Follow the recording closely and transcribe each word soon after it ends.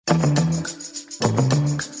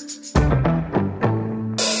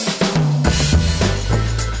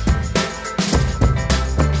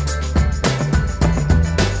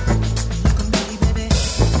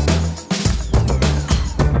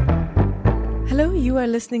Hello, you are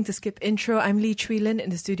listening to Skip Intro. I'm Lee Treelan. In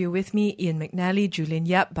the studio with me, Ian McNally, Julian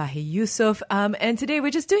Yap, Bahe Yusuf. And today we're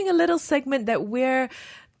just doing a little segment that we're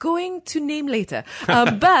going to name later.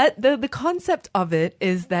 But the concept of it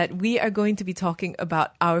is that we are going to be talking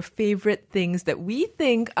about our favorite things that we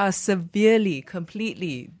think are severely,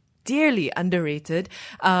 completely, dearly underrated,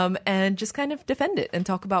 and just kind of defend it and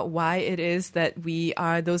talk about why it is that we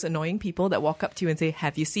are those annoying people that walk up to you and say,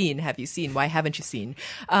 have you seen? Have you seen? Why haven't you seen?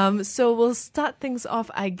 So we'll start things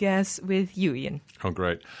off, I guess, with you, Ian. Oh,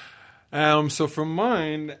 great. So for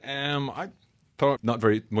mine, I thought not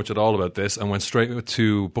very much at all about this and went straight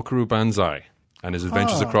to Buckaroo Banzai and his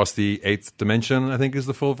adventures across the 8th dimension, I think is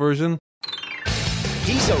the full version.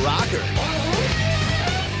 He's a rocker.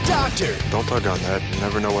 Doctor. Don't tug on that. You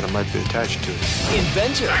never know what it might be attached to.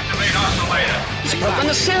 Inventor. Activate oscillator. He's broken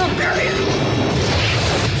the sound barrier.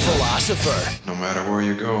 Philosopher. No matter where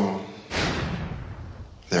you go,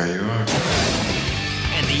 there you are.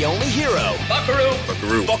 And the only hero. Buckaroo.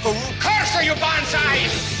 Buckaroo. Buckaroo. Curse for you, Banzai!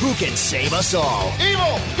 Who can save us all.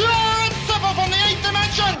 Evil! Pure and simple from the 8th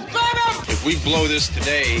dimension! Grab him! If we blow this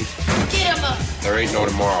today, Get him up! there ain't no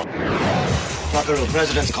tomorrow. Buckaroo,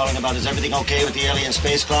 President's calling about is everything okay with the alien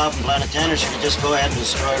spacecraft from Planet 10, or should we just go ahead and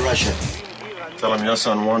destroy Russia? Tell him yes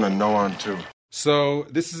on one and no on two. So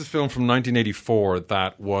this is a film from 1984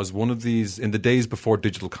 that was one of these, in the days before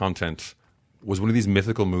digital content, was one of these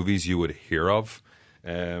mythical movies you would hear of.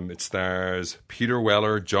 It stars Peter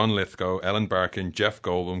Weller, John Lithgow, Ellen Barkin, Jeff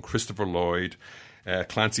Goldblum, Christopher Lloyd,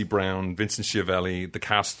 Clancy Brown, Vincent Schiavelli. The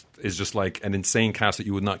cast is just like an insane cast that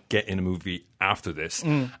you would not get in a movie after this.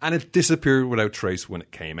 And it disappeared without trace when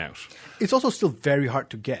it came out. It's also still very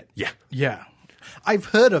hard to get. Yeah. I've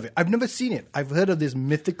heard of it. I've never seen it. I've heard of this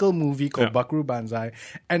mythical movie called Buckaroo Banzai,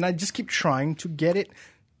 and I just keep trying to get it.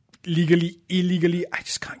 Legally, illegally, I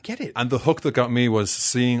just can't get it. And the hook that got me was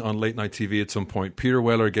seeing on late night TV at some point Peter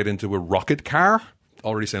Weller get into a rocket car.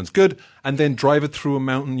 Already sounds good. And then drive it through a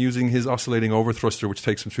mountain using his oscillating overthruster, which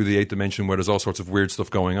takes him through the 8th dimension where there's all sorts of weird stuff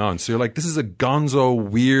going on. So you're like, this is a gonzo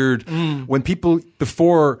weird... When people,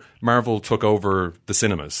 before Marvel took over the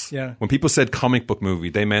cinemas, when people said comic book movie,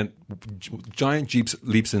 they meant giant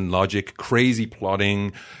leaps in logic, crazy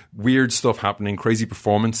plotting, weird stuff happening, crazy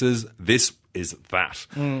performances. This is that.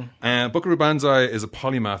 Buckaroo Banzai is a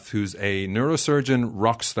polymath who's a neurosurgeon,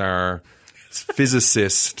 rock star,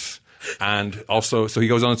 physicist... And also, so he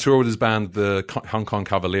goes on a tour with his band, the Hong Kong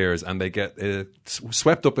Cavaliers, and they get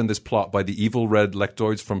swept up in this plot by the evil red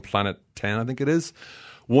lectoids from Planet 10, I think it is.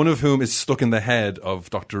 One of whom is stuck in the head of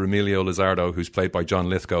Dr. Emilio Lizardo, who's played by John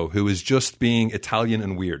Lithgow, who is just being Italian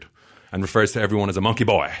and weird and refers to everyone as a monkey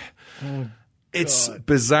boy. It's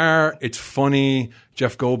bizarre. It's funny.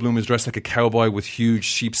 Jeff Goldblum is dressed like a cowboy with huge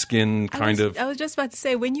sheepskin kind of... I was just about to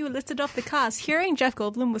say, when you listed off the cast, hearing Jeff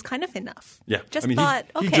Goldblum was kind of enough. Yeah. Just thought,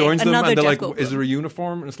 he joins them and they're Jeff like, Goldblum. is there a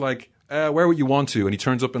uniform? And it's like, wear what you want to. And he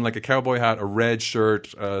turns up in like a cowboy hat, a red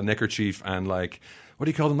shirt, a neckerchief, and like, what do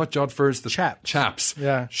you call them? Not jodhpurs? Chaps.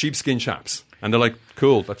 Yeah. Sheepskin chaps. And they're like,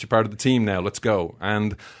 cool, that's your part of the team now. Let's go.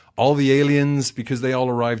 And... all the aliens, because they all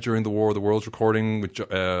arrived during the War of the Worlds recording with,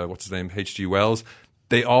 what's his name, H.G. Wells,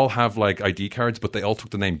 they all have like ID cards, but they all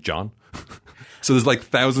took the name John. So there's like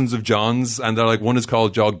thousands of Johns, and they're like, one is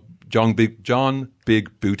called John Big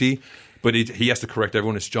Booty, but he has to correct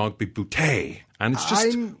everyone, it's John Big Booty. And it's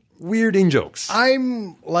just weird in-jokes.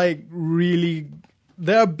 I'm like really...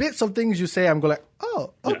 There are bits of things you say, I'm going like,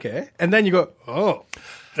 oh, okay. Yeah. And then you go, oh.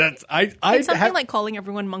 It's something like calling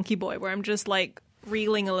everyone Monkey Boy, where I'm just like...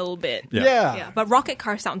 reeling a little bit. Yeah. But Rocket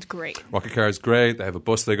Car sounds great. Rocket Car is great. They have a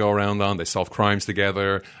bus they go around on. They solve crimes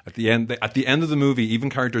together. At the end of the movie,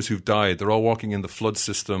 even characters who've died, they're all walking in the flood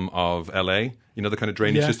system of LA. You know, the kind of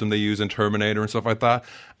drainage system they use in Terminator and stuff like that.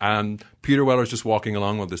 And Peter Weller's just walking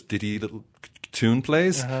along while this ditty little tune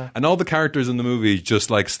plays. And all the characters in the movie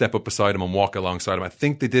just like step up beside him and walk alongside him. I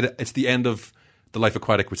think they did it. It's the end of The Life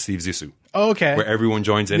Aquatic with Steve Zissou. Okay. Where everyone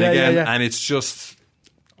joins in again. Yeah. And it's just...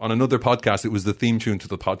 on another podcast, it was the theme tune to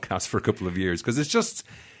the podcast for a couple of years because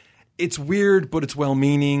it's weird, but it's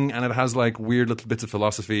well-meaning, and it has like weird little bits of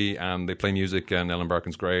philosophy, and they play music, and Ellen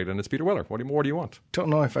Barkin's great, and it's Peter Weller. What more do you want? Don't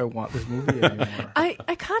know if I want this movie anymore.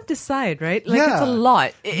 I can't decide, right? Like it's a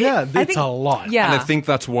lot. It's a lot. Yeah, and I think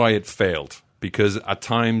that's why it failed because at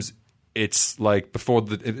times it's like it's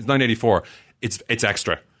 1984. It's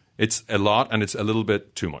extra. It's a lot, and it's a little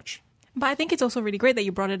bit too much. But I think it's also really great that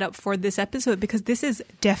you brought it up for this episode because this is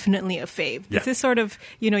definitely a fave. Yeah. This is sort of,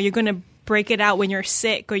 you're going to break it out when you're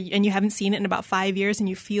sick and you haven't seen it in about 5 years and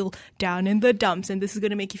you feel down in the dumps, and this is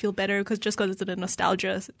going to make you feel better because it's a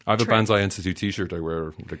nostalgia I have a trip. Banzai Institute t-shirt I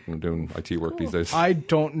wear like, when I'm doing IT work these days. I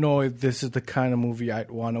don't know if this is the kind of movie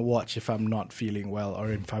I'd want to watch if I'm not feeling well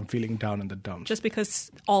or if I'm feeling down in the dumps. Just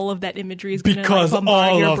because all of that imagery is going to because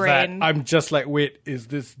bombard all your of brain. that, I'm just like, wait, is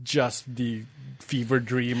this just the fever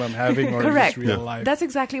dream I'm having, or Correct. is this real life? That's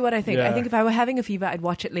exactly what I think. Yeah. I think if I were having a fever, I'd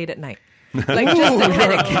watch it late at night. Like just to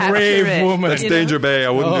kind of capture brave it. woman. That's you know? Danger Bay. I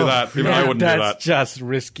wouldn't do that. Even I wouldn't do that. That's just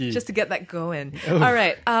risky. Just to get that going. All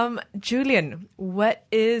right. Julian, what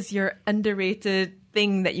is your underrated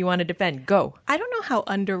thing that you want to defend? Go. I don't know how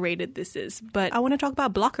underrated this is, but I want to talk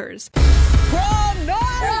about blockers.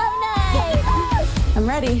 I'm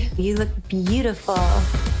ready. You look beautiful.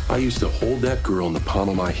 I used to hold that girl in the palm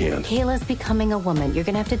of my hand. Kayla's becoming a woman. You're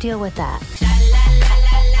going to have to deal with that.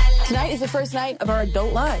 Tonight is the first night of our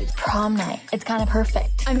adult lives. Prom night. It's kind of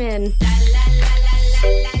perfect. I'm in.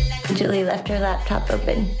 Julie left her laptop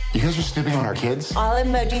open. You guys are snooping on our kids? All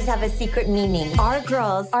emojis have a secret meaning. Our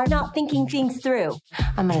girls are not thinking things through.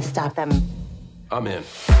 I'm going to stop them. I'm in.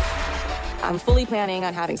 I'm fully planning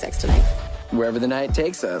on having sex tonight. Wherever the night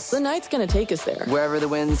takes us. The night's gonna take us there. Wherever the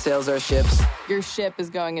wind sails our ships. Your ship is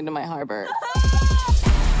going into my harbor.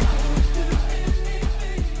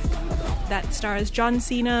 That stars John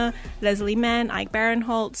Cena, Leslie Mann, Ike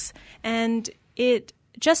Barinholtz, and it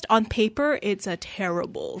just on paper, it's a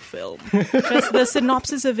terrible film. Just the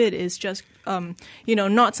synopsis of it is just,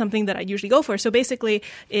 not something that I usually go for. So basically,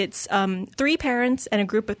 it's 3 parents and a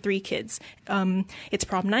group of 3 kids. It's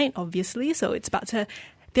prom night, obviously, so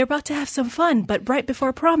they're about to have some fun. But right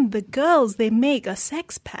before prom, the girls, they make a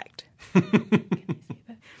sex pact.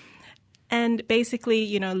 And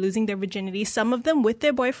basically, losing their virginity, some of them with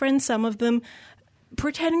their boyfriends, some of them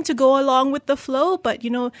pretending to go along with the flow, but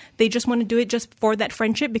they just want to do it just for that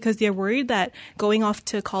friendship because they're worried that going off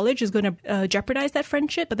to college is going to jeopardize that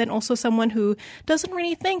friendship. But then also someone who doesn't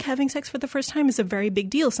really think having sex for the first time is a very big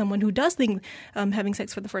deal. Someone who does think having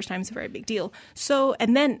sex for the first time is a very big deal. So,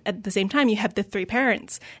 and then at the same time, you have the 3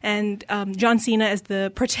 parents and John Cena as the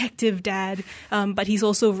protective dad, but he's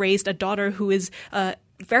also raised a daughter who is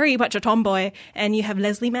very much a tomboy, and you have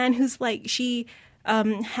Leslie Mann who's like she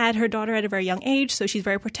had her daughter at a very young age, so she's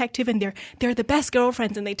very protective, and they're the best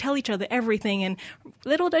girlfriends, and they tell each other everything. And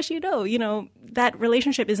little does she know, that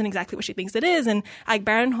relationship isn't exactly what she thinks it is. And Ike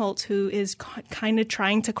Barinholtz, who is kind of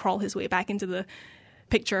trying to crawl his way back into the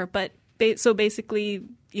picture, but so basically,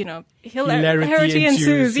 hilarity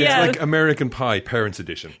ensues. Yeah, it's like American Pie, Parents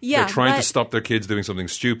Edition. Yeah, they're trying to stop their kids doing something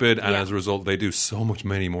stupid, and as a result, they do so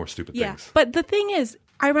many more stupid things. But the thing is,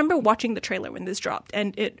 I remember watching the trailer when this dropped,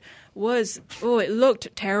 and it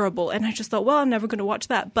looked terrible. And I just thought, well, I'm never going to watch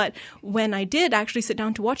that. But when I did actually sit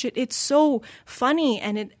down to watch it, it's so funny,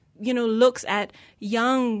 and it looks at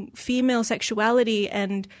young female sexuality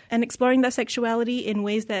and exploring that sexuality in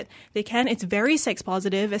ways that they can. It's very sex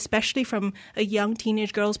positive, especially from a young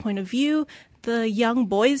teenage girl's point of view. The young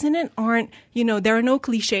boys in it aren't, there are no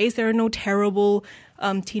cliches. There are no terrible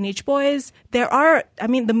teenage boys.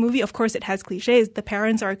 The movie, of course, it has cliches. The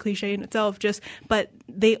parents are a cliche in itself, but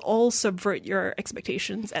they all subvert your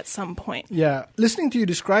expectations at some point. Yeah. Listening to you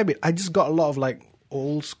describe it, I just got a lot of like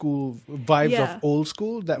old school vibes of old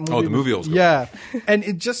school. That movie. Oh, the movie Old School. Yeah. And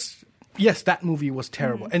it just, yes, that movie was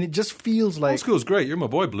terrible. And it just feels like... Old School's great. You're my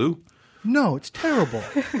boy, Blue. No, it's terrible.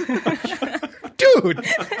 Dude!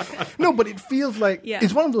 No, but it feels like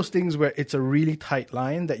it's one of those things where it's a really tight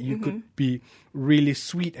line that you could be really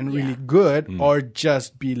sweet and really good or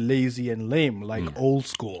just be lazy and lame, like Old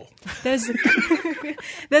School. There's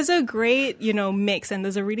a great, mix, and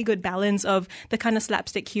there's a really good balance of the kind of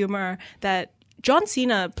slapstick humor that John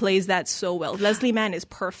Cena plays that so well. Leslie Mann is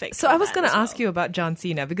perfect. So I was going to ask you about John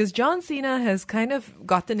Cena, because John Cena has kind of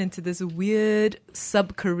gotten into this weird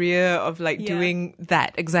sub-career of doing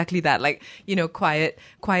exactly that. Like, quiet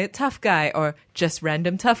tough guy, or just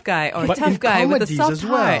random tough guy, or tough guy with a soft as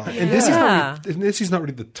well. heart. And this he's not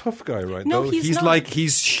really the tough guy, right? No, though? he's not. Like,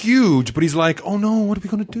 he's huge, but he's like, oh no, what are we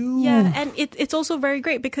going to do? Yeah, and it's also very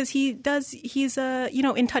great because he's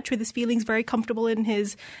in touch with his feelings, very comfortable in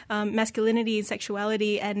his masculinity and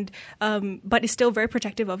sexuality, and but is still very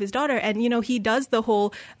protective of his daughter. And he does the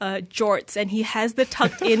whole jorts, and he has the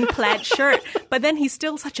tucked in plaid shirt, but then he's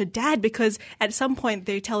still such a dad because at some point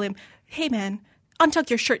they tell him, hey man, untuck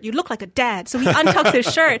your shirt, you look like a dad. So he untucks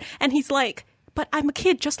his shirt, and he's like, but I'm a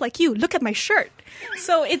kid just like you. Look at my shirt.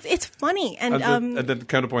 So it's funny. And then to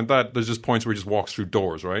counterpoint that, there's just points where he just walks through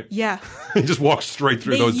doors, right? Yeah. He just walks straight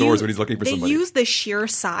through those doors when he's looking for somebody. They use the sheer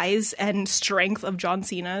size and strength of John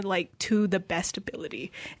Cena like to the best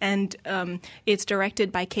ability. And it's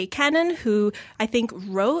directed by Kay Cannon, who I think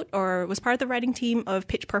wrote or was part of the writing team of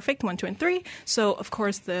Pitch Perfect 1, 2, and 3. So, of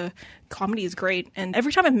course, the comedy is great. And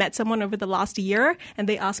every time I've met someone over the last year and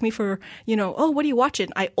they ask me for, oh, what are you watching?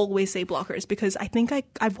 I always say Blockers, because I think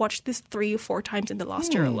I've watched this 3 or 4 times in the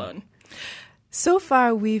last year alone. So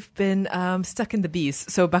far, we've been stuck in the bees.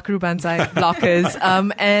 So Bakaru Banzai, Blockers.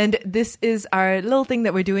 And this is our little thing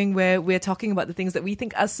that we're doing where we're talking about the things that we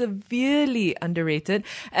think are severely underrated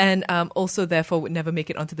and also therefore would never make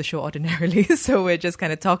it onto the show ordinarily. So we're just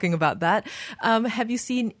kind of talking about that. Have you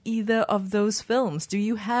seen either of those films? Do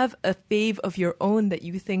you have a fave of your own that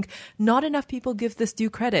you think not enough people give this due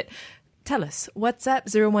credit? Tell us. WhatsApp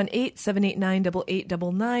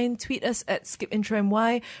 018-789-8899. Tweet us at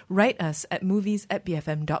skipintromy. Write us at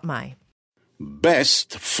movies@bfm.my.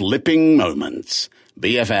 Best flipping moments.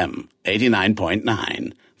 BFM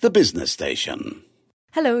 89.9, the business station.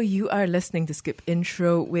 Hello, you are listening to Skip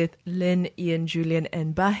Intro with Lynn, Ian, Julian,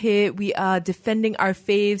 and Bahe. We are defending our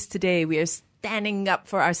faves today. We are standing up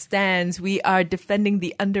for our stands. We are defending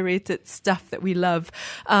the underrated stuff that we love.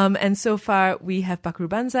 And so far, we have Bakaru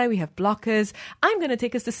Banzai, we have Blockers. I'm going to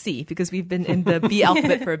take us to C because we've been in the B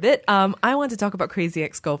alphabet for a bit. I want to talk about Crazy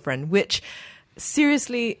Ex-Girlfriend, which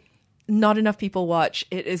seriously, not enough people watch.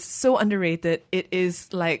 It is so underrated. It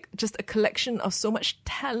is like just a collection of so much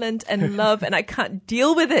talent and love, and I can't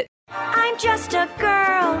deal with it. I'm just a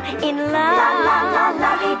girl in love. La la la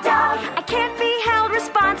la-dee-da. I can't be held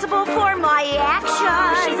responsible for my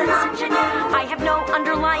actions. She's an ingenue. I have no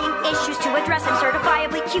underlying issues to address. I'm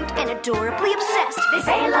certifiably cute and adorably obsessed. They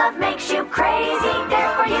say love makes you crazy,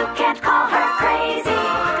 therefore you can't call her crazy.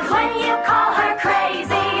 'Cause when you call her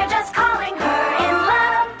crazy, you're just calling her in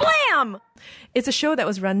love. Blam! It's a show that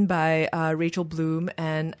was run by Rachel Bloom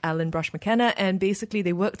and Alan Brosh McKenna, and basically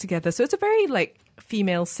they work together. So it's a very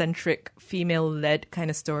female-centric, female-led kind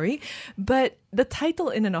of story. But the title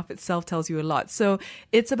in and of itself tells you a lot. So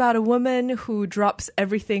it's about a woman who drops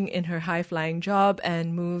everything in her high-flying job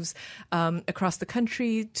and moves across the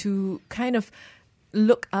country to kind of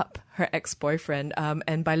look up her ex-boyfriend.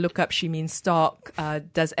 And by look up, she means stalk,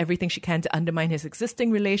 does everything she can to undermine his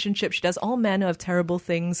existing relationship. She does all manner of terrible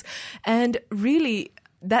things. And really,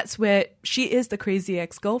 that's where she is the crazy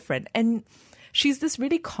ex-girlfriend. And she's this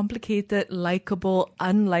really complicated, likable,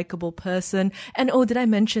 unlikable person. And did I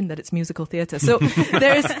mention that it's musical theatre? So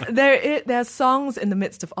there are songs in the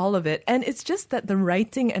midst of all of it. And it's just that the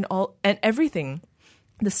writing and everything,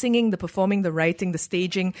 the singing, the performing, the writing, the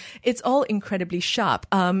staging, it's all incredibly sharp.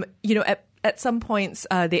 At some points,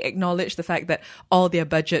 they acknowledge the fact that all their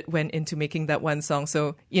budget went into making that one song.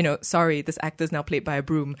 So, sorry, this actor's now played by a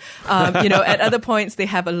broom. At other points, they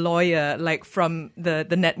have a lawyer, from the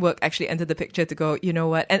network actually entered the picture to go, you know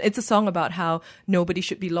what? And it's a song about how nobody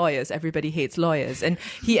should be lawyers. Everybody hates lawyers. And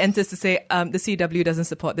he enters to say, the CW doesn't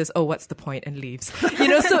support this. Oh, what's the point? And leaves.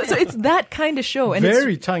 So it's that kind of show. And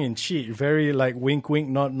very tongue-in-cheek, very wink, wink,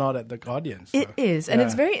 not at the audience. So. It is. And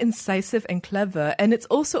it's very incisive and clever. And it's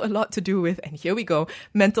also a lot to do with, and here we go,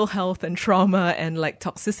 mental health and trauma and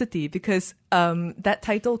toxicity, because that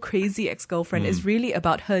title, Crazy Ex-Girlfriend, is really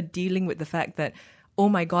about her dealing with the fact that, oh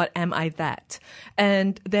my God, am I that?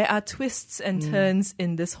 And there are twists and turns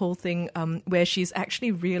in this whole thing where she's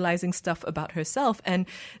actually realizing stuff about herself. And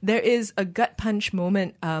there is a gut punch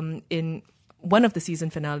moment in one of the season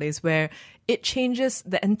finales where it changes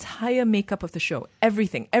the entire makeup of the show.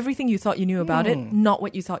 Everything you thought you knew about it, not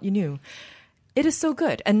what you thought you knew. It is so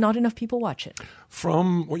good, and not enough people watch it.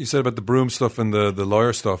 From what you said about the broom stuff and the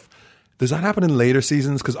lawyer stuff, does that happen in later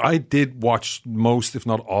seasons? Because I did watch most, if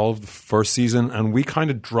not all, of the first season, and we kind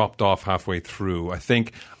of dropped off halfway through. I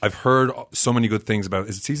think I've heard so many good things about.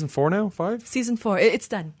 Is it season 4 now? 5? Season 4. It's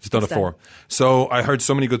done. It's done at 4. So I heard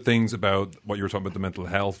so many good things about what you were talking about, the mental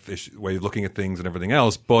health issue, way of looking at things and everything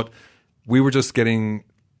else. But we were just getting.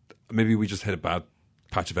 Maybe we just hit a bad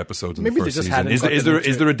patch of episodes in the first season.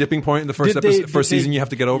 Is there a dipping point in the first season you have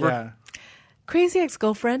to get over? Yeah. Crazy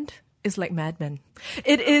Ex-Girlfriend is like Mad Men.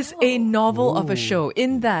 It is a novel of a show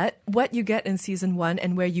in that what you get in season 1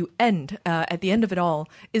 and where you end at the end of it all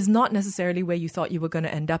is not necessarily where you thought you were going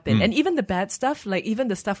to end up in. And even the bad stuff, even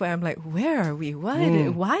the stuff where I'm like, where are we?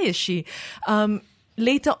 Why is she?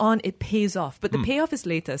 later on it pays off, but the payoff is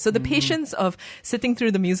later. So the patience of sitting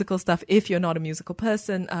through the musical stuff, if you're not a musical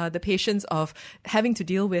person, the patience of having to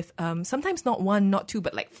deal with sometimes not one, not two,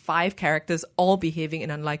 but like 5 characters all behaving in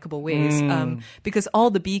unlikable ways, because all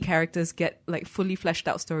the B characters get like fully fleshed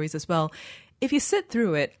out stories as well. If you sit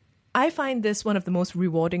through it, I find this one of the most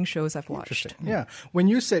rewarding shows I've watched. Yeah. When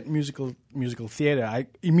you said musical theatre, I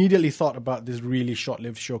immediately thought about this really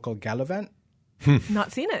short-lived show called Gallivant.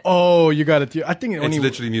 Not seen it. Oh, you got it. I think it's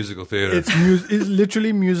literally musical theatre. It's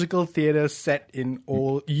literally musical theatre set in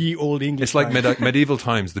old English. It's like medieval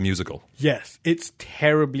times, the musical. Yes, it's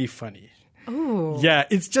terribly funny. Oh. Yeah,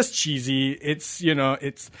 it's just cheesy. It's,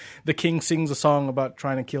 it's the king sings a song about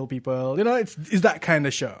trying to kill people. It's that kind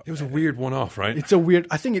of show. It was a weird one-off, right? It's a weird.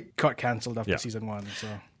 I think it got cancelled after season 1. So,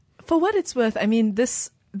 for what it's worth, I mean,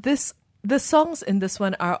 the songs in this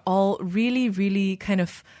one are all really, really kind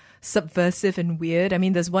of subversive and weird. I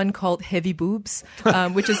mean, there's one called Heavy Boobs,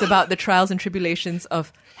 which is about the trials and tribulations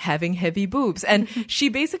of having heavy boobs. And she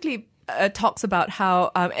basically talks about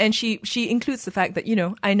how, and she includes the fact that,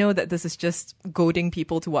 I know that this is just goading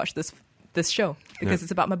people to watch this show because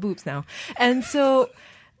it's about my boobs now. And so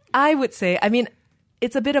I would say, I mean,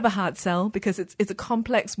 it's a bit of a hard sell because it's a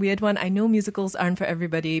complex, weird one. I know musicals aren't for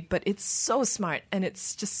everybody, but it's so smart and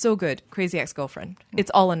it's just so good. Crazy Ex-Girlfriend.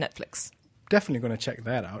 It's all on Netflix. Definitely going to check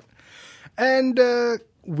that out. And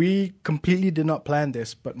we completely did not plan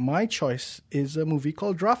this, but my choice is a movie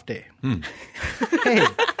called Draft Day. Hey,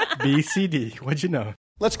 BCD, what'd you know?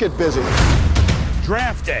 Let's get busy.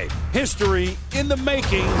 Draft Day, history in the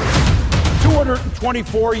making.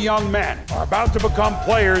 224 young men are about to become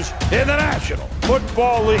players in the National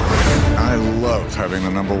Football League. I love having the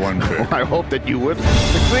number 1 pick. I hope that you would.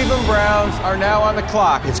 The Cleveland Browns are now on the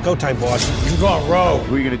clock. It's go time, boss. You go rogue.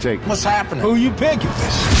 Who are you going to take? What's happening? Who you picking?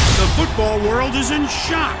 The football world is in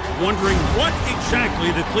shock, wondering what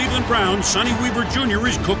exactly the Cleveland Browns' Sonny Weaver Jr.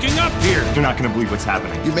 is cooking up here. You're not going to believe what's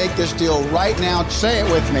happening. You make this deal right now. Say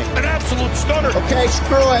it with me. An absolute stunner. Okay,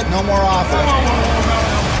 screw it. No more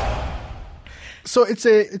offers. So it's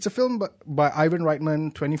a film by Ivan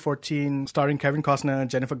Reitman, 2014, starring Kevin Costner,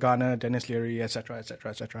 Jennifer Garner, Dennis Leary, etc.,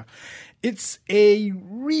 etc., etc. It's a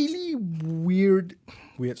really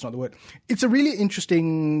weird's not the word. It's a really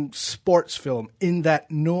interesting sports film in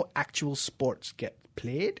that no actual sports get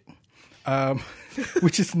played,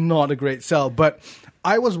 which is not a great sell. But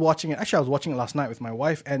I was watching it. Actually, I was watching it last night with my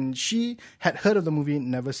wife, and she had heard of the movie,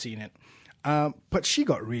 never seen it. But she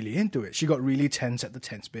got really into it. She got really tense at the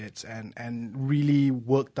tense bits and really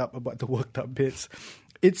worked up about the worked up bits.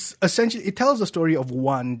 It's essentially, it tells the story of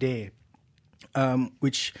one day,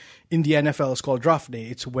 which in the NFL is called Draft Day.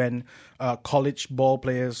 It's when college ball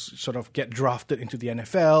players sort of get drafted into the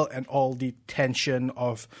NFL and all the tension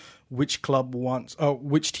of which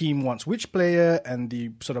team wants which player and the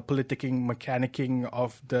sort of mechanicking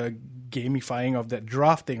of the gamifying of that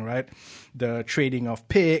drafting, right? The trading of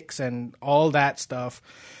picks and all that stuff.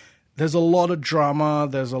 There's a lot of drama.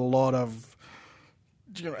 There's a lot of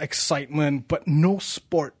excitement, but no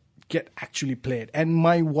sport get actually played. And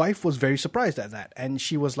my wife was very surprised at that. And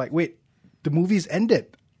she was like, wait, the movie's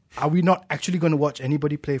ended. Are we not actually going to watch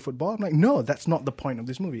anybody play football? I'm like, no, that's not the point of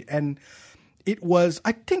this movie. And it was,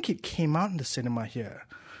 I think it came out in the cinema here,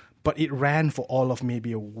 but it ran for all of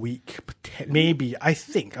maybe a week. Maybe, I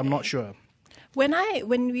think. I'm not sure.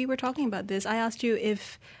 When we were talking about this, I asked you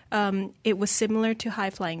if it was similar to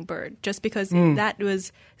High Flying Bird, just because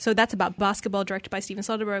that's about basketball, directed by Steven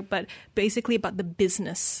Soderbergh, but basically about the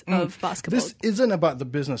business of basketball. This isn't about the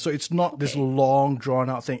business, so it's not this long,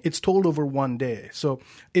 drawn-out thing. It's told over one day. So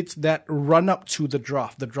it's that run-up to the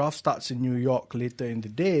draft. The draft starts in New York later in the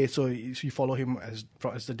day, so you follow him as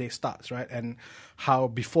the day starts, right? And how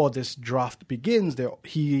before this draft begins,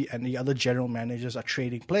 he and the other general managers are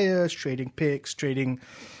trading players, trading picks, trading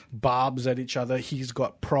barbs at each other. He's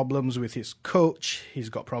got problems with his coach. He's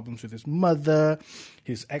got problems with his mother.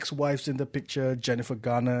 His ex-wife's in the picture. Jennifer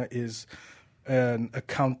Garner is an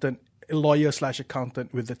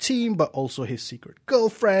lawyer/accountant with the team, but also his secret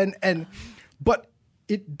girlfriend. But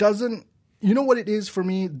it doesn't, you know what it is for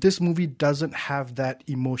me? This movie doesn't have that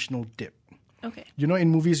emotional dip. Okay. In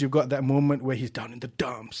movies, you've got that moment where he's down in the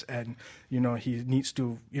dumps and, he needs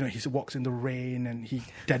to, he walks in the rain and he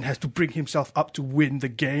then has to bring himself up to win the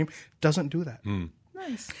game. Doesn't do that.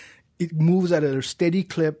 Nice. It moves at a steady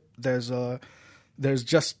clip. It's Kevin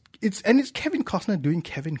Costner doing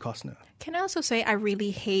Kevin Costner. Can I also say I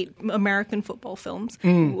really hate American football films?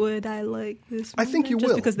 Would I like this one? I think you will.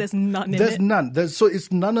 Just because there's none in it. There's none. So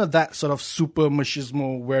it's none of that sort of super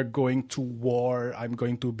machismo, we're going to war, I'm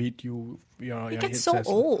going to beat you. It gets so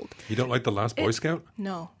old. You don't like The Last Boy Scout?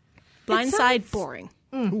 No. Blindside, boring.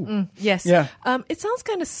 Yes. Yeah. It sounds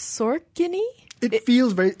kind of Sorkin-y. It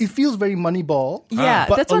feels very Moneyball. Yeah,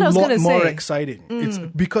 but that's what I was going to say. a lot more exciting. It's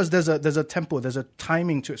because there's a tempo, there's a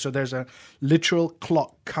timing to it. So there's a literal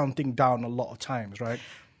clock counting down a lot of times, right?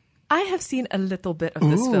 I have seen a little bit of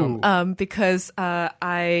this film because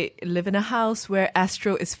I live in a house where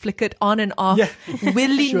Astro is flickered on and off,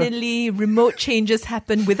 willy-nilly. Remote changes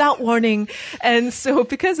happen without warning. And so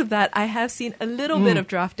because of that, I have seen a little bit of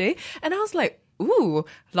Draft Day. And I was like, ooh,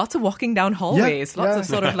 lots of walking down hallways, lots of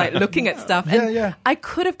sort of like looking at stuff. And I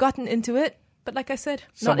could have gotten into it, but like I said,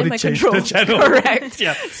 Somebody not in my control. The channel. Correct.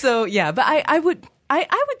 So yeah, but I would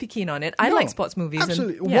be keen on it. I like sports movies.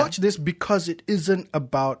 Absolutely. Watch this because it isn't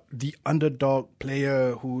about the underdog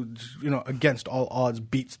player who's, against all odds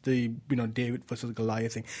beats the, David versus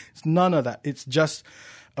Goliath thing. It's none of that. It's just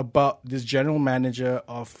about this general manager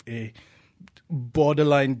of a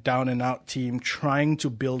borderline down and out team trying to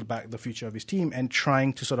build back the future of his team and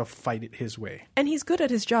trying to sort of fight it his way. And he's good at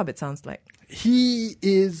his job, it sounds like. He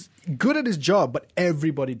is good at his job, but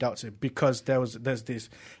everybody doubts it because there's this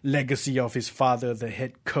legacy of his father, the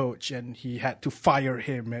head coach, and he had to fire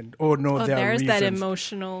him. And there's that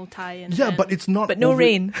emotional tie-in. Yeah, but it's not. But no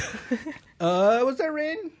rain. Was there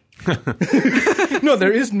rain? No,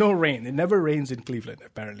 there is no rain. It never rains in Cleveland,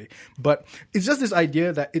 apparently. But it's just this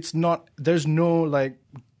idea that there's no like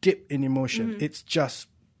dip in emotion. It's just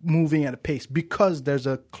moving at a pace because there's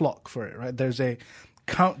a clock for it, right? There's a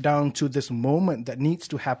countdown to this moment that needs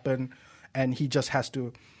to happen, and he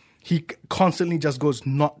constantly just goes,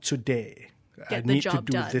 not today. I need to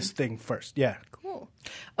do this thing first. Yeah. Cool.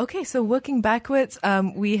 Okay, so working backwards,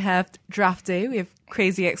 we have Draft Day, we have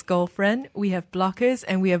Crazy Ex-Girlfriend, we have Blockers,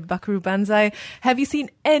 and we have Buckaroo Banzai. Have you seen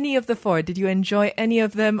any of the four? Did you enjoy any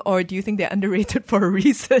of them, or do you think they're underrated for a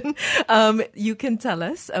reason? You can tell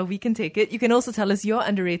us. We can take it. You can also tell us your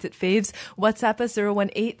underrated faves. WhatsApp us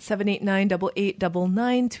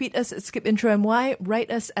 018-789-8899. Tweet us at skipintrony. Write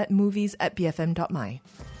us at movies@bfm.my.